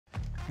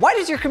Why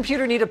does your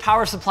computer need a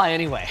power supply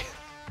anyway?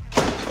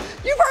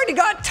 You've already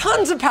got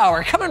tons of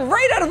power coming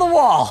right out of the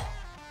wall.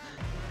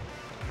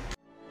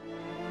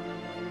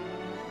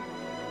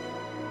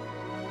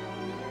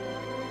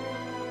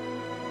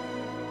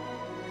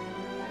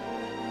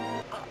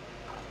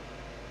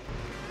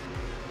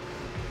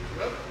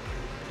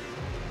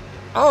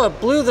 Oh, it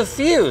blew the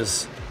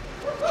fuse.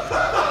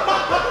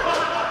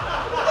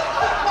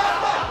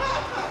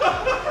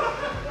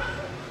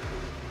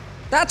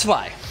 That's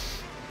why.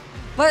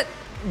 But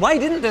why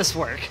didn't this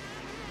work?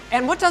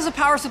 And what does a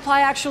power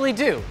supply actually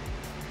do?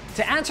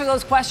 To answer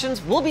those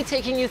questions, we'll be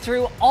taking you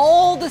through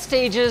all the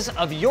stages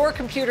of your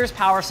computer's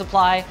power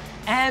supply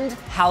and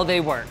how they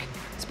work.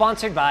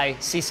 Sponsored by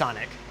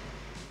Seasonic.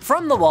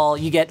 From the wall,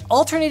 you get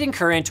alternating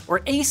current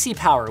or AC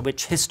power,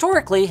 which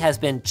historically has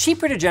been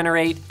cheaper to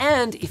generate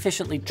and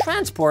efficiently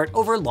transport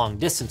over long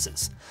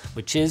distances,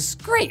 which is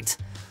great,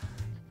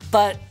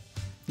 but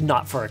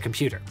not for a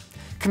computer.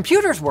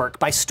 Computers work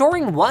by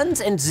storing ones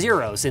and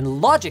zeros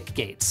in logic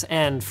gates,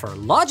 and for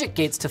logic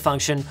gates to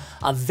function,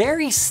 a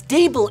very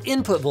stable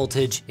input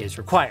voltage is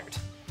required.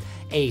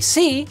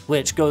 AC,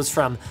 which goes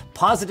from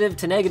positive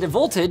to negative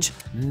voltage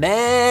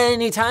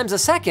many times a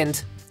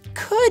second,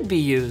 could be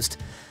used,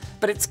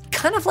 but it's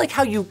kind of like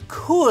how you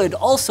could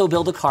also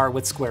build a car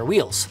with square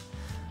wheels.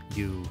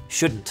 You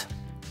shouldn't.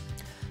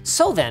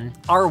 So then,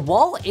 our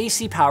wall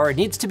AC power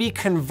needs to be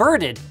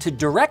converted to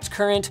direct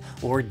current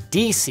or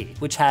DC,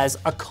 which has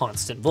a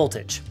constant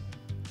voltage.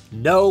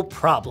 No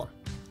problem.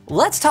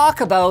 Let's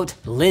talk about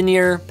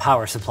linear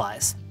power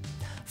supplies.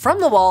 From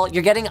the wall,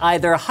 you're getting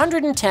either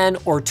 110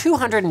 or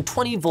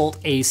 220 volt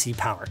AC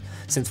power.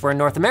 Since we're in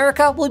North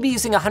America, we'll be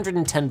using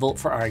 110 volt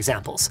for our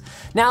examples.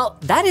 Now,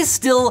 that is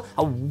still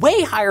a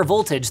way higher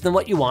voltage than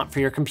what you want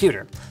for your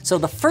computer. So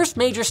the first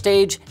major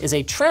stage is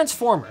a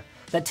transformer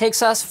that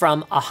takes us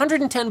from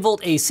 110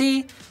 volt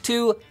AC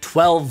to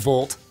 12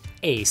 volt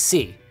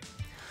AC.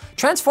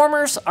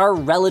 Transformers are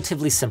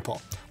relatively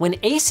simple. When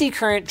AC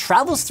current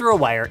travels through a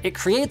wire, it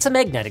creates a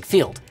magnetic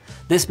field.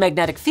 This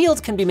magnetic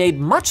field can be made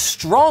much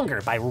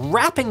stronger by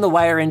wrapping the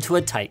wire into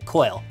a tight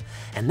coil.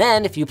 And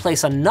then if you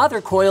place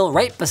another coil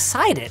right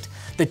beside it,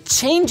 the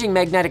changing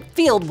magnetic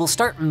field will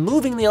start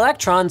moving the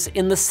electrons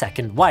in the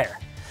second wire.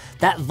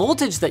 That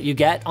voltage that you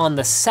get on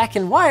the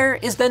second wire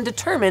is then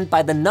determined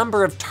by the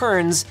number of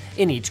turns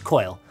in each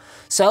coil.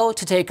 So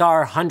to take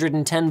our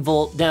 110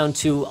 volt down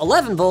to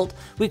 11 volt,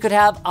 we could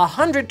have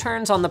 100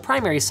 turns on the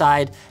primary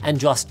side and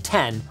just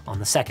 10 on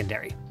the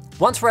secondary.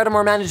 Once we're at a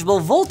more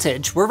manageable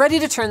voltage, we're ready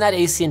to turn that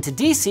AC into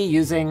DC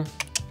using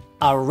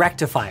a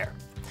rectifier.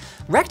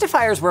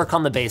 Rectifiers work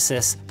on the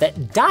basis that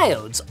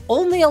diodes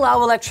only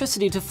allow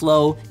electricity to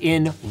flow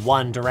in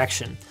one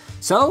direction.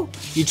 So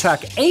you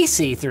chuck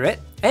AC through it,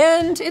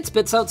 and it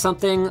spits out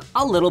something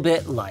a little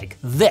bit like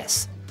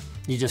this.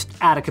 You just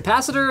add a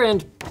capacitor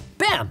and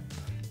bam,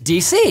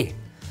 DC.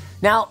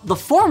 Now, the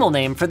formal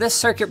name for this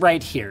circuit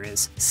right here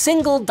is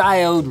single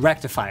diode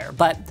rectifier,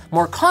 but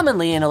more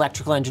commonly in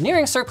electrical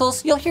engineering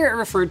circles, you'll hear it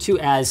referred to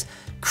as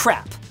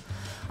CREP.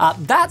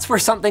 That's where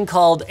something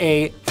called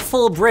a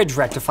full bridge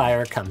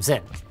rectifier comes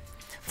in.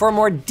 For a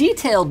more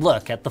detailed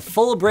look at the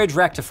full bridge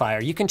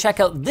rectifier, you can check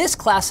out this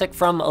classic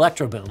from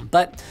Electroboom,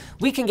 but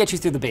we can get you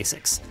through the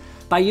basics.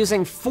 By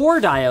using 4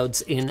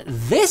 diodes in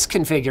this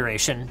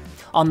configuration,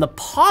 on the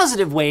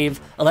positive wave,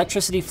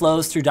 electricity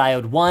flows through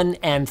diode 1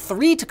 and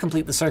 3 to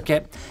complete the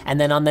circuit, and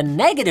then on the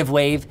negative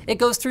wave, it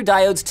goes through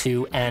diodes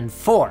 2 and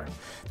 4.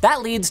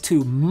 That leads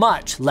to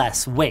much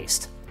less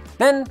waste.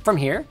 Then from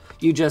here,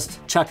 you just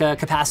chuck a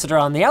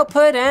capacitor on the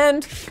output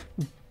and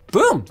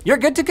boom, you're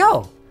good to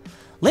go.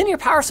 Linear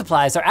power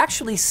supplies are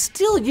actually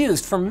still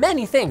used for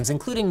many things,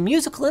 including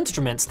musical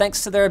instruments,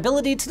 thanks to their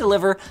ability to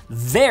deliver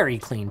very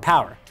clean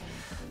power.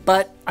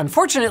 But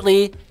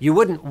unfortunately, you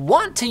wouldn't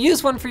want to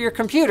use one for your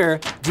computer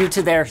due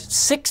to their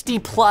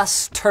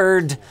 60+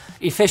 turd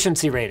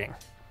efficiency rating.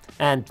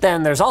 And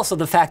then there's also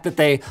the fact that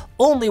they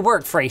only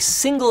work for a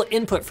single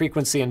input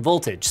frequency and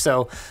voltage.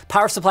 So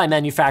power supply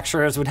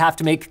manufacturers would have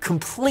to make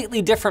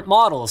completely different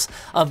models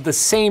of the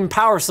same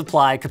power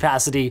supply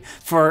capacity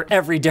for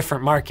every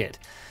different market.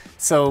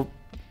 So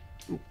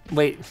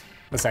wait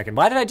a second,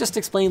 why did I just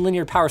explain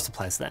linear power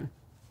supplies then?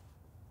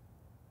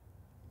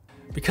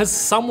 Because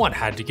someone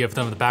had to give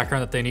them the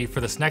background that they need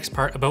for this next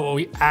part about what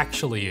we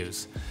actually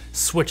use,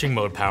 switching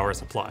mode power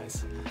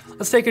supplies.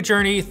 Let's take a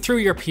journey through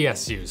your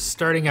PSUs,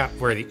 starting at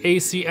where the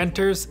AC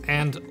enters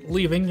and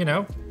leaving,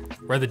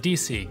 where the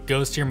DC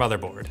goes to your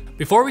motherboard.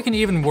 Before we can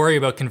even worry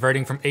about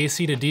converting from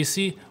AC to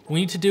DC, we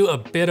need to do a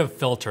bit of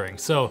filtering.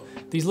 So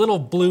these little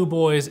blue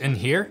boys in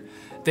here,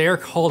 they are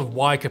called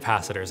Y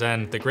capacitors,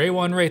 and the gray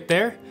one right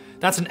there,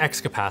 that's an X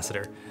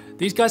capacitor.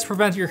 These guys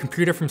prevent your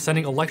computer from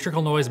sending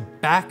electrical noise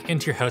back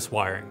into your house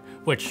wiring,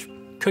 which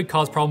could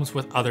cause problems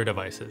with other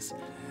devices.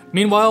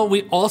 Meanwhile,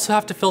 we also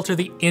have to filter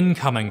the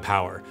incoming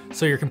power,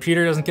 so your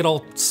computer doesn't get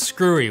all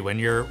screwy when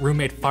your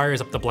roommate fires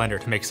up the blender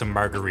to make some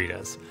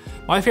margaritas.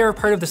 My favorite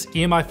part of this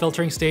EMI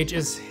filtering stage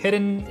is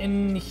hidden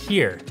in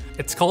here.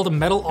 It's called a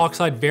metal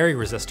oxide vary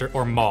resistor,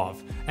 or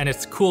MOV, and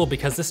it's cool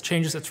because this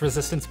changes its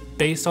resistance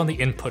based on the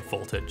input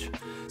voltage.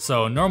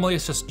 So normally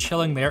it's just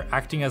chilling there,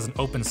 acting as an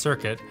open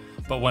circuit,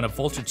 but when a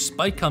voltage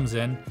spike comes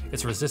in,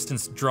 its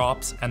resistance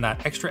drops and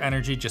that extra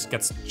energy just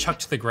gets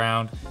chucked to the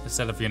ground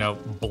instead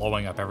of,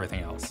 blowing up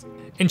everything else.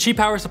 In cheap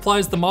power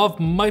supplies, the MOV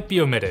might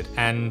be omitted,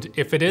 and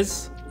if it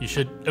is, you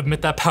should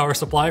omit that power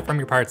supply from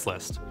your parts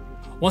list.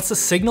 Once the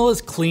signal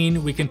is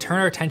clean, we can turn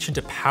our attention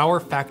to power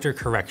factor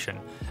correction.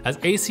 As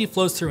AC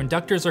flows through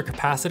inductors or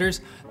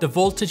capacitors, the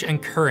voltage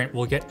and current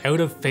will get out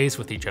of phase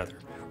with each other,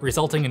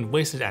 resulting in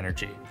wasted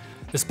energy.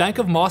 This bank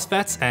of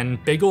MOSFETs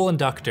and big ol'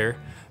 inductor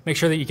make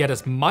sure that you get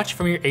as much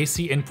from your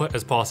AC input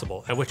as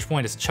possible, at which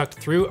point it's chucked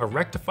through a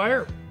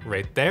rectifier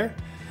right there,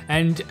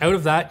 and out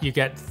of that you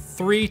get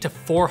 300 to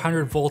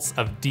 400 volts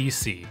of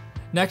DC.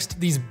 Next,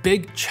 these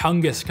big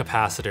Chungus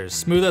capacitors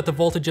smooth out the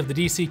voltage of the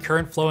DC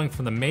current flowing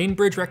from the main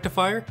bridge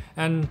rectifier,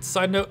 and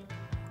side note,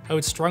 I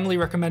would strongly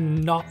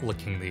recommend not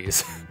licking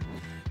these.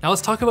 Now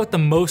let's talk about the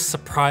most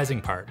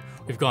surprising part.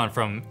 We've gone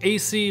from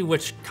AC,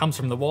 which comes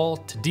from the wall,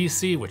 to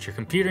DC, which your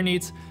computer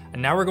needs,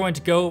 and now we're going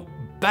to go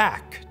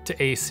back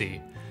to AC.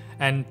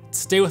 And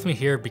stay with me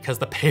here because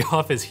the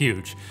payoff is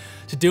huge.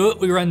 To do it,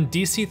 we run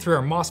DC through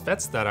our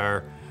MOSFETs that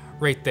are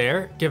right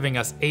there, giving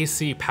us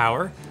AC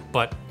power,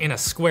 but in a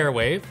square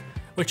wave,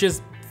 which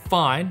is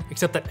fine,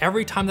 except that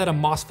every time that a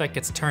MOSFET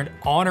gets turned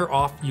on or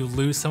off, you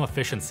lose some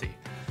efficiency.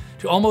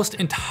 To almost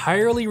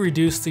entirely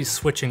reduce these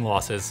switching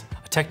losses,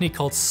 a technique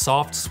called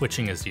soft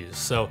switching is used.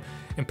 So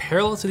in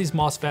parallel to these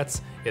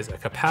MOSFETs is a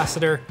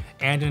capacitor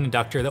and an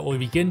inductor that will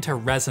begin to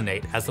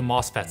resonate as the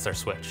MOSFETs are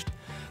switched.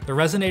 The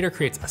resonator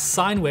creates a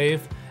sine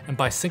wave, and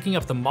by syncing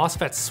up the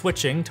MOSFET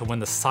switching to when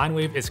the sine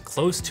wave is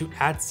close to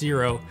at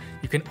zero,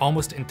 you can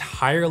almost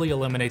entirely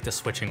eliminate the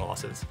switching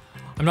losses.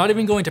 I'm not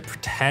even going to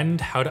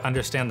pretend how to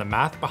understand the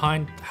math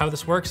behind how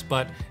this works,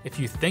 but if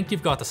you think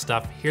you've got the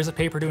stuff, here's a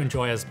paper to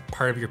enjoy as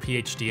part of your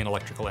PhD in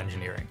electrical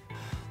engineering.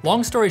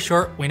 Long story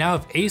short, we now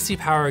have AC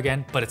power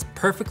again, but it's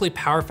perfectly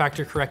power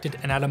factor corrected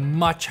and at a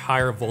much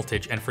higher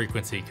voltage and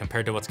frequency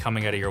compared to what's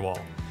coming out of your wall.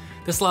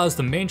 This allows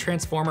the main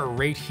transformer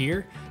right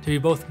here to be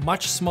both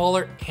much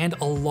smaller and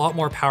a lot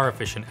more power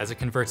efficient as it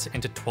converts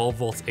into 12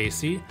 volts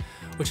AC,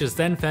 which is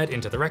then fed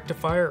into the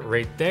rectifier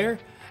right there,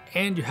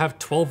 and you have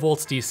 12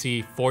 volts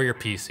DC for your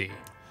PC.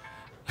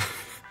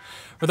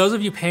 For those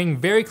of you paying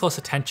very close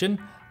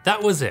attention,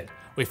 that was it.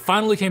 We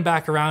finally came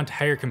back around to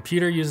how your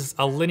computer uses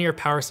a linear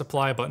power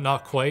supply, but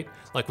not quite,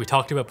 like we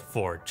talked about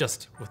before,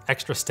 just with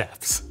extra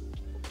steps.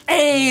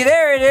 Hey,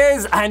 there it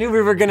is! I knew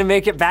we were gonna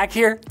make it back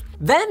here.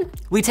 Then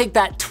we take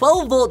that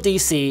 12 volt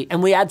DC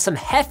and we add some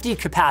hefty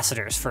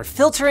capacitors for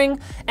filtering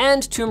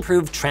and to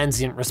improve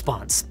transient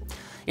response.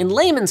 In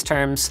layman's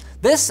terms,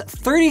 this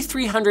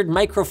 3300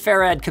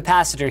 microfarad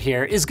capacitor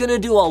here is gonna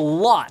do a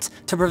lot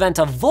to prevent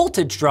a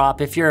voltage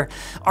drop if your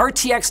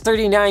RTX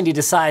 3090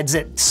 decides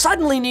it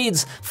suddenly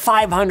needs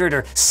 500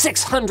 or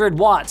 600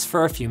 watts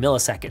for a few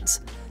milliseconds.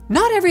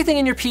 Not everything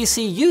in your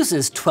PC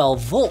uses 12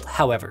 volt,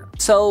 however.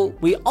 So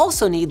we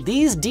also need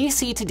these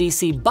DC to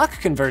DC buck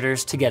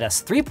converters to get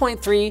us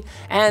 3.3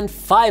 and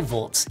 5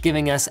 volts,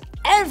 giving us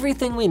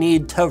everything we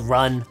need to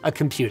run a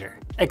computer,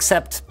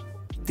 except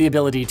the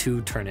ability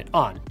to turn it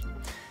on.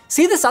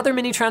 See this other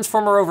mini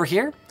transformer over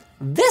here?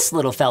 This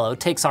little fellow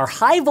takes our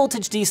high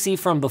voltage DC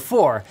from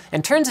before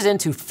and turns it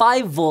into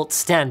 5 volt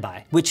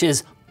standby, which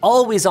is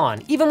always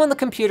on, even when the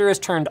computer is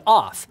turned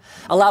off,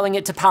 allowing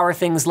it to power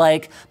things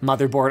like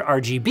motherboard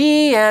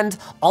RGB and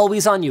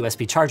always on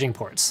USB charging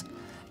ports.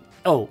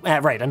 Oh,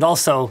 right, and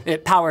also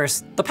it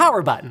powers the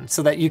power button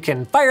so that you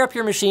can fire up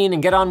your machine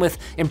and get on with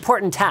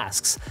important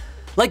tasks.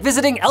 Like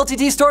visiting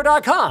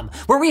lttstore.com,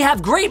 where we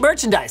have great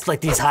merchandise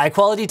like these high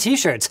quality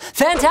t-shirts,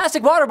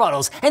 fantastic water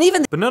bottles, and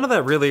even— But none of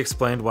that really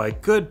explained why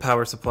good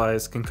power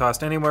supplies can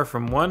cost anywhere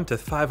from $100 to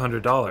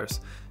 $500.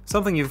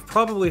 Something you've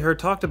probably heard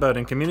talked about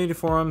in community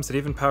forums and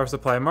even power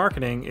supply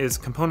marketing is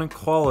component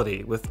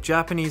quality, with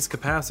Japanese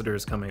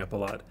capacitors coming up a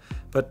lot.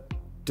 But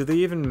do they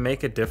even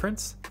make a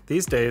difference?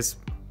 These days,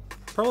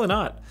 probably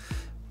not.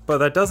 But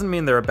that doesn't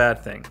mean they're a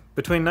bad thing.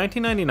 Between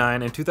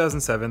 1999 and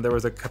 2007, there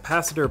was a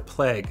capacitor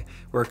plague,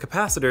 where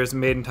capacitors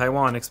made in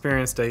Taiwan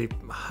experienced a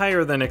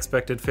higher than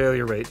expected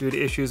failure rate due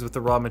to issues with the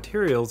raw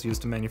materials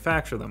used to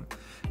manufacture them,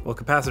 while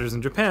capacitors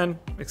in Japan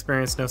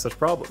experienced no such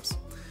problems.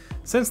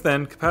 Since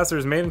then,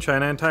 capacitors made in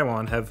China and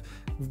Taiwan have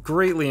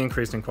greatly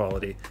increased in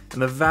quality,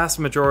 and the vast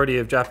majority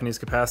of Japanese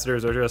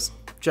capacitors are just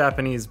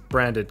Japanese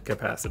branded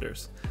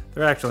capacitors.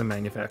 They're actually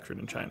manufactured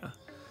in China.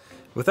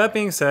 With that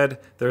being said,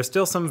 there is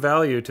still some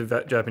value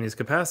to Japanese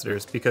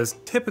capacitors because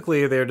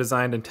typically they are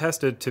designed and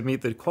tested to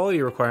meet the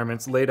quality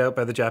requirements laid out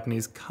by the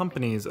Japanese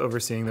companies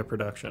overseeing their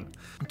production.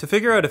 To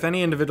figure out if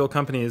any individual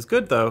company is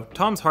good though,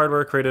 Tom's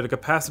Hardware created a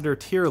capacitor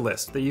tier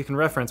list that you can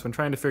reference when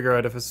trying to figure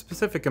out if a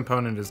specific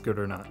component is good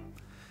or not.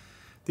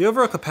 The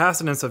overall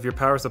capacitance of your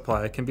power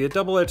supply can be a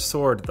double-edged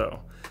sword though.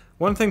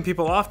 One thing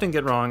people often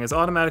get wrong is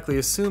automatically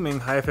assuming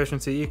high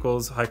efficiency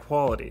equals high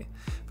quality,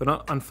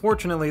 but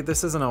unfortunately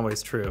this isn't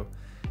always true.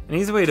 An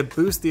easy way to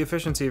boost the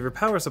efficiency of your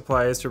power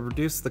supply is to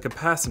reduce the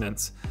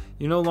capacitance.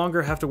 You no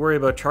longer have to worry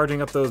about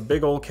charging up those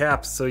big old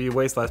caps so you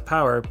waste less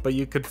power, but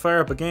you could fire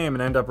up a game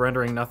and end up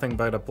rendering nothing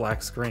but a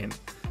black screen.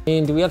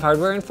 And do we have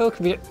hardware info?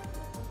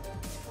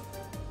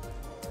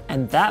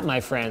 And that,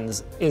 my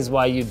friends, is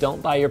why you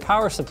don't buy your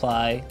power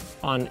supply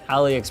on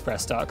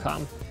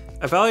AliExpress.com.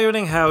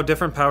 Evaluating how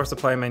different power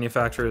supply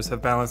manufacturers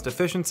have balanced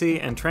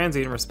efficiency and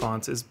transient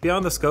response is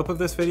beyond the scope of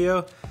this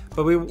video,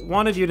 but we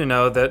wanted you to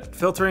know that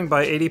filtering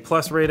by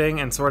 80+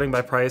 rating and sorting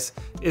by price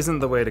isn't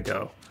the way to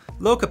go.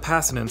 Low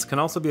capacitance can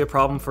also be a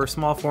problem for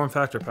small form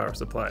factor power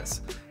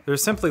supplies.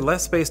 There's simply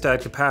less space to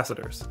add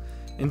capacitors.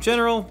 In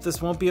general,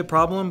 this won't be a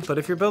problem, but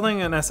if you're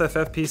building an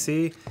SFF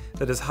PC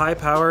that is high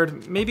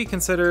powered, maybe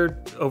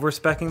consider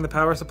over-speccing the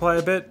power supply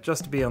a bit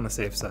just to be on the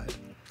safe side.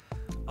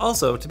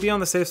 Also, to be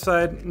on the safe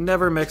side,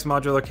 never mix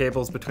modular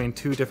cables between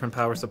two different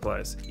power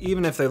supplies,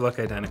 even if they look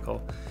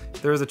identical.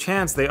 There is a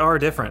chance they are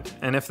different,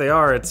 and if they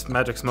are, it's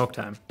magic smoke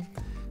time.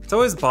 It's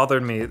always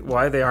bothered me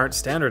why they aren't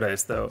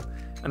standardized though,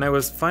 and I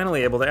was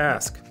finally able to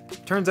ask.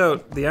 Turns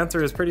out, the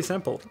answer is pretty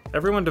simple.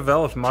 Everyone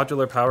developed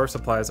modular power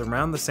supplies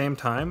around the same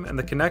time, and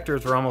the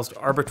connectors were almost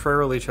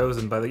arbitrarily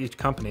chosen by each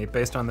company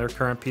based on their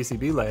current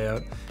PCB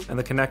layout and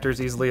the connectors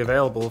easily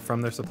available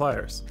from their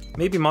suppliers.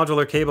 Maybe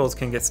modular cables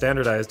can get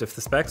standardized if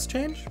the specs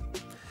change?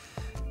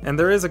 And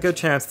there is a good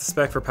chance the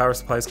spec for power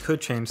supplies could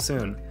change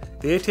soon.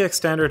 The ATX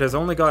standard has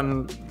only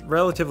gotten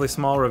relatively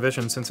small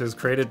revisions since it was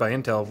created by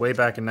Intel way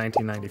back in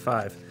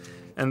 1995.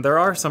 And there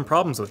are some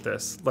problems with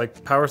this,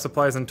 like power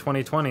supplies in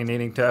 2020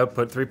 needing to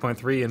output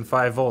 3.3 and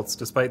 5 volts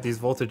despite these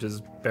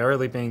voltages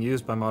barely being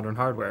used by modern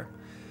hardware.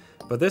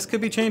 But this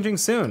could be changing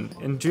soon.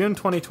 In June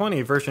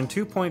 2020, version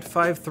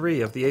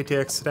 2.53 of the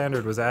ATX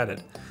standard was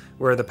added,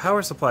 where the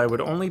power supply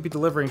would only be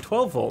delivering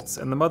 12 volts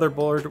and the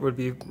motherboard would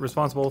be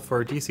responsible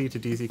for DC to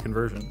DC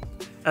conversion.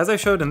 As I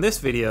showed in this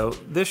video,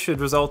 this should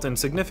result in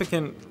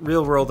significant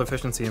real-world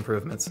efficiency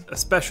improvements,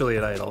 especially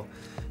at idle.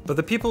 But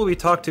the people we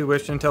talked to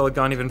wished Intel had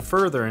gone even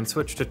further and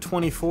switched to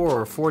 24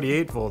 or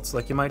 48 volts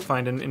like you might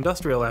find in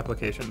industrial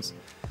applications.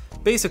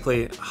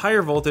 Basically,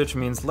 higher voltage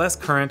means less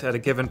current at a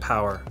given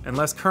power, and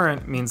less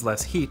current means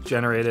less heat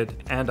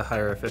generated and a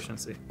higher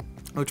efficiency.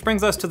 Which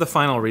brings us to the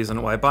final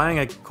reason why buying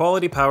a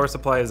quality power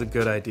supply is a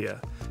good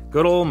idea.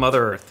 Good old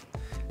Mother Earth.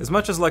 As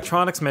much as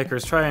electronics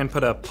makers try and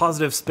put a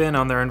positive spin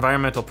on their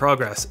environmental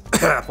progress,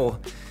 Apple,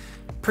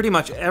 pretty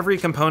much every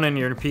component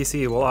in your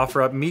PC will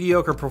offer up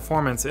mediocre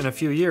performance in a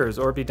few years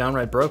or be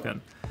downright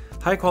broken.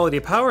 High quality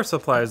power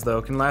supplies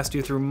though can last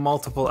you through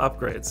multiple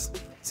upgrades.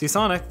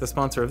 Seasonic, the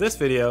sponsor of this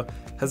video,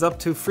 has up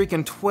to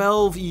freaking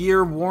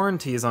 12-year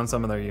warranties on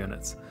some of their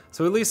units.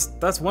 So at least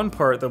that's one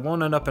part that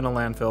won't end up in a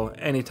landfill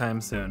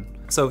anytime soon.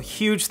 So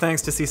huge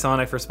thanks to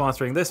Seasonic for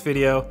sponsoring this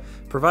video,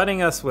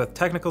 providing us with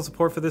technical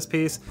support for this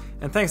piece,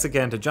 and thanks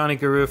again to Johnny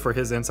Guru for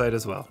his insight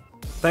as well.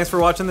 Thanks for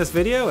watching this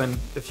video, and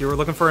if you were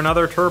looking for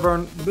another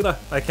turbo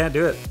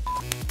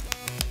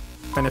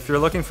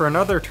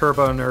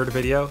nerd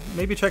video,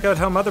 maybe check out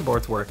how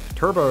motherboards work.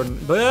 Turbo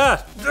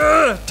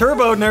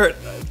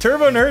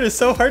nerd is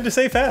so hard to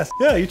say fast.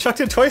 Yeah, you chucked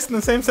it twice in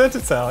the same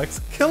sentence,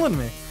 Alex. Killing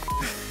me.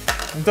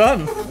 I'm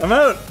done. I'm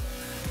out.